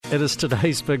It is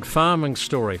today's big farming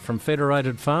story from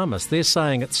Federated Farmers. They're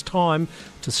saying it's time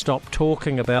to stop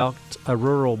talking about a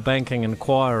rural banking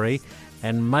inquiry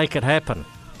and make it happen.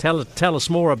 Tell us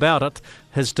more about it.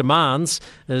 His demands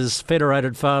is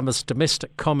Federated Farmers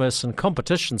Domestic Commerce and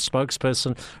Competition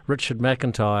spokesperson Richard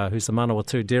McIntyre, who's the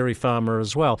Manawatu dairy farmer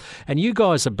as well. And you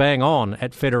guys are bang on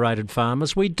at Federated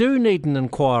Farmers. We do need an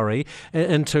inquiry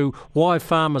into why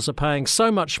farmers are paying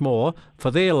so much more for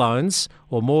their loans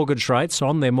or mortgage rates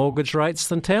on their mortgage rates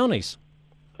than townies.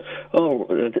 Oh,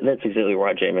 that's exactly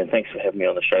right, Jamie, and thanks for having me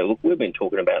on the show. Look, we've been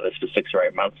talking about this for 6 or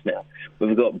 8 months now.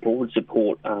 We've got broad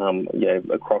support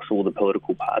across all the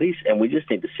political parties, and we just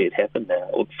need to see it happen now.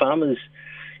 Look, farmers,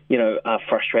 are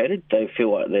frustrated. They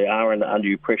feel like they are under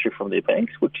undue pressure from their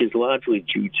banks, which is largely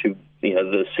due to,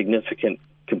 the significant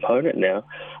component now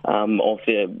of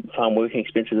their farm working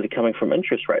expenses that are coming from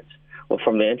interest rates, or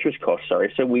from their interest costs,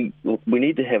 sorry. So we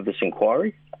need to have this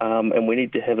inquiry, and we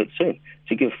need to have it soon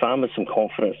to give farmers some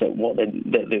confidence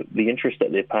that the interest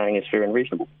that they're paying is fair and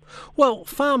reasonable. Well,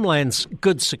 farmland's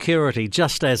good security,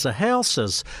 just as a house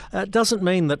is. Doesn't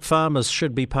mean that farmers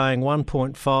should be paying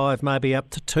 1.5, maybe up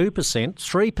to 2%,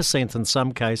 3% in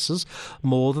some cases,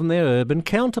 more than their urban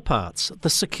counterparts. The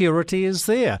security is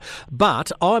there.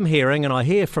 But I'm hearing, and I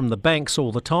hear from the banks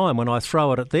all the time when I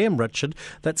throw it at them, Richard,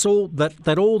 that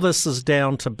all this is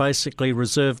down to basically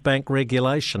Reserve Bank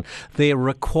regulation. They're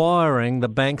requiring the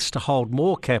banks to hold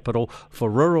more capital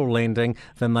for rural lending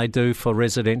than they do for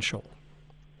residential.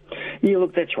 Yeah,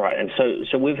 look, that's right. And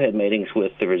so we've had meetings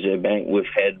with the Reserve Bank. We've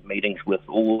had meetings with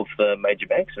all of the major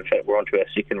banks. In fact, we're on to our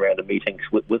second round of meetings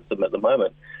with them at the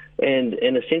moment. And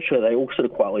essentially, they all sort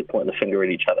of quietly point the finger at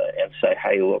each other and say,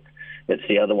 hey, look, it's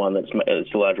the other one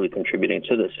that's largely contributing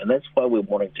to this. And that's why we're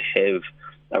wanting to have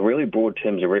a really broad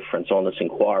terms of reference on this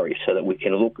inquiry so that we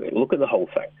can look at the whole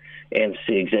thing and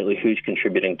see exactly who's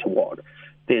contributing to what.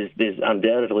 There's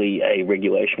undoubtedly a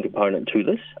regulation component to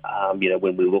this,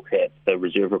 when we look at the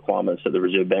reserve requirements that the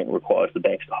Reserve Bank requires the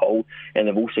banks to hold, and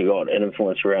they've also got an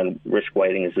influence around risk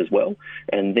weightings as well.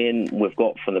 And then we've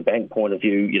got, from the bank point of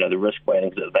view, the risk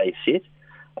weightings that they set.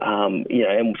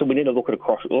 And so we need to look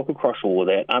across all of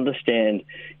that, understand,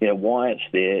 why it's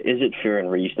there, is it fair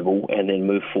and reasonable, and then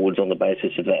move forwards on the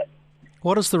basis of that.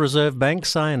 What does the Reserve Bank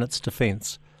say in its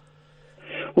defence?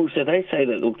 Well, so they say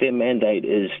that, look, their mandate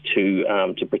is to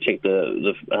protect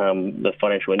the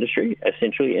financial industry,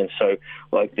 essentially, and so,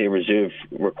 like, their reserve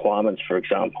requirements, for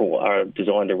example, are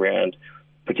designed around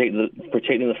protecting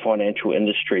the financial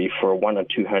industry for a 100-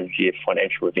 to 200-year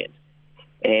financial event.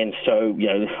 And so,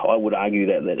 I would argue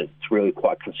that it's really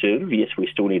quite conservative. Yes, we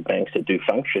still need banks that do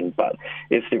function, but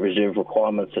if the reserve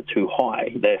requirements are too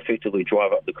high, they effectively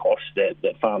drive up the costs that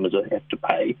farmers have to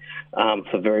pay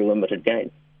for very limited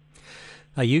gain.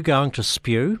 Are you going to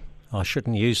spew? I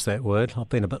shouldn't use that word. I've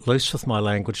been a bit loose with my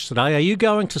language today. Are you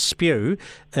going to spew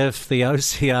if the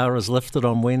OCR is lifted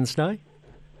on Wednesday?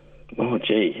 Oh,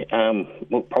 gee.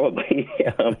 Well, probably.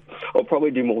 I'll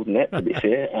probably do more than that, to be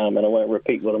fair, and I won't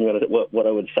repeat what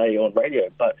I would say on radio.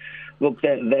 But look,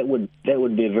 that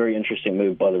would be a very interesting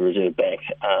move by the Reserve Bank.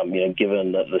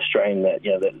 Given the strain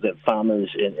that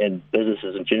farmers and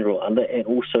businesses in general are under, and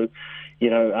also,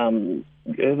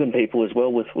 urban people as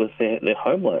well with their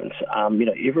home loans.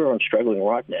 Everyone's struggling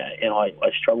right now, and I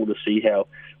struggle to see how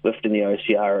lifting the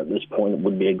OCR at this point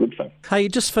would be a good thing. Hey,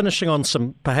 just finishing on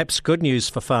some perhaps good news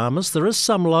for farmers. There is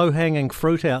some low-hanging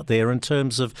fruit out there in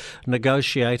terms of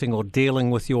negotiating or dealing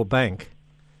with your bank.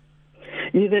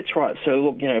 Yeah, that's right. So,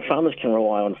 look, farmers can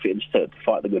rely on feds to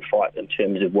fight the good fight in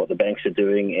terms of what the banks are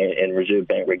doing and Reserve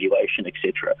Bank regulation,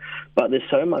 etc. But there's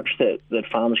so much that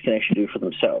farmers can actually do for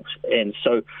themselves. And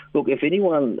so, look, if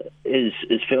anyone is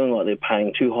feeling like they're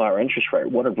paying too high an interest rate,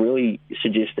 what I'd really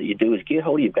suggest that you do is get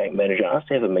hold of your bank manager, ask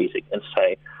to have a meeting and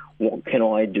say, what can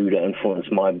I do to influence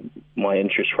my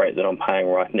interest rate that I'm paying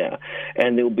right now?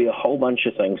 And there'll be a whole bunch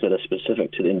of things that are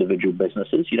specific to the individual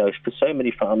businesses. For so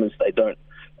many farmers, they don't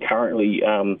currently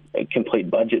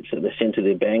complete budgets that they send to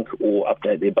their bank or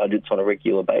update their budgets on a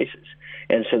regular basis.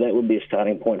 And so that would be a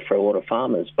starting point for a lot of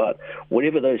farmers. But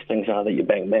whatever those things are that your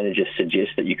bank manager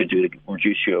suggests that you could do to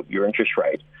reduce your interest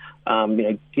rate,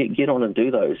 get on and do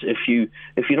those. If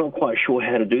you're not quite sure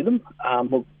how to do them,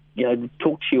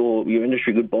 talk to your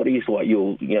industry good bodies like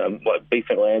like Beef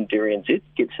and Lamb, Dairy NZ,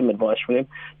 get some advice from them.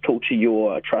 Talk to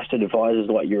your trusted advisors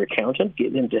like your accountant,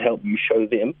 get them to help you show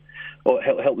them, or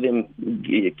help them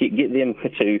get them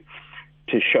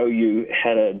to show you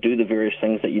how to do the various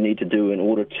things that you need to do in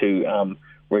order to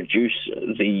reduce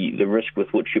the risk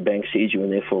with which your bank sees you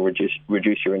and therefore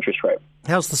reduce your interest rate.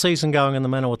 How's the season going in the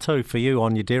Manawatu for you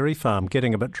on your dairy farm?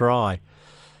 Getting a bit dry?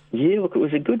 Yeah, look, it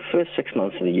was a good first 6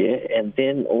 months of the year, and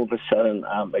then all of a sudden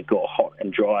it got hot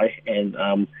and dry, and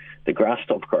the grass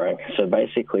stopped growing. So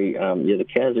basically, the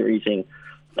cows are eating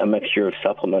a mixture of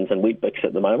supplements and wheat bix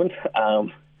at the moment.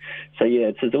 So yeah,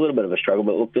 it's a little bit of a struggle.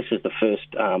 But look, this is the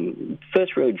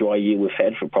first really dry year we've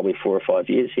had for probably 4 or 5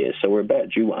 years here. So we're about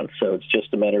due one. So it's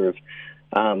just a matter of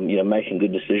making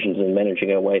good decisions and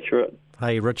managing our way through it.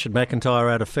 Hey, Richard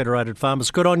McIntyre out of Federated Farmers.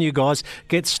 Good on you guys.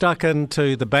 Get stuck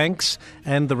into the banks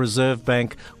and the Reserve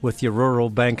Bank with your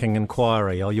rural banking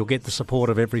inquiry. You'll get the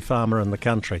support of every farmer in the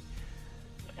country.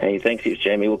 Hey, thanks,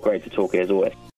 Jamie. Well, great to talk as always.